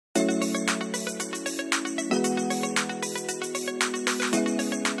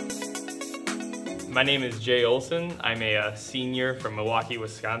My name is Jay Olson. I'm a senior from Milwaukee,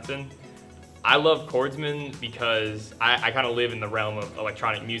 Wisconsin. I love Chordsman because I kind of live in the realm of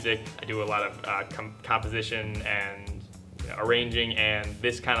electronic music. I do a lot of composition and arranging, and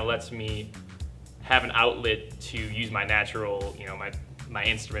this kind of lets me have an outlet to use my natural, my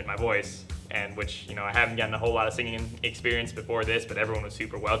instrument, my voice, and which, I haven't gotten a whole lot of singing experience before this, but everyone was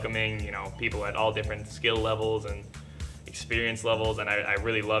super welcoming, people at all different skill levels and experience levels, and I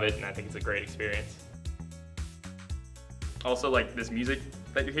really love it, and I think it's a great experience. Also, like this music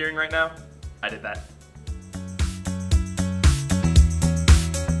that you're hearing right now, I did that.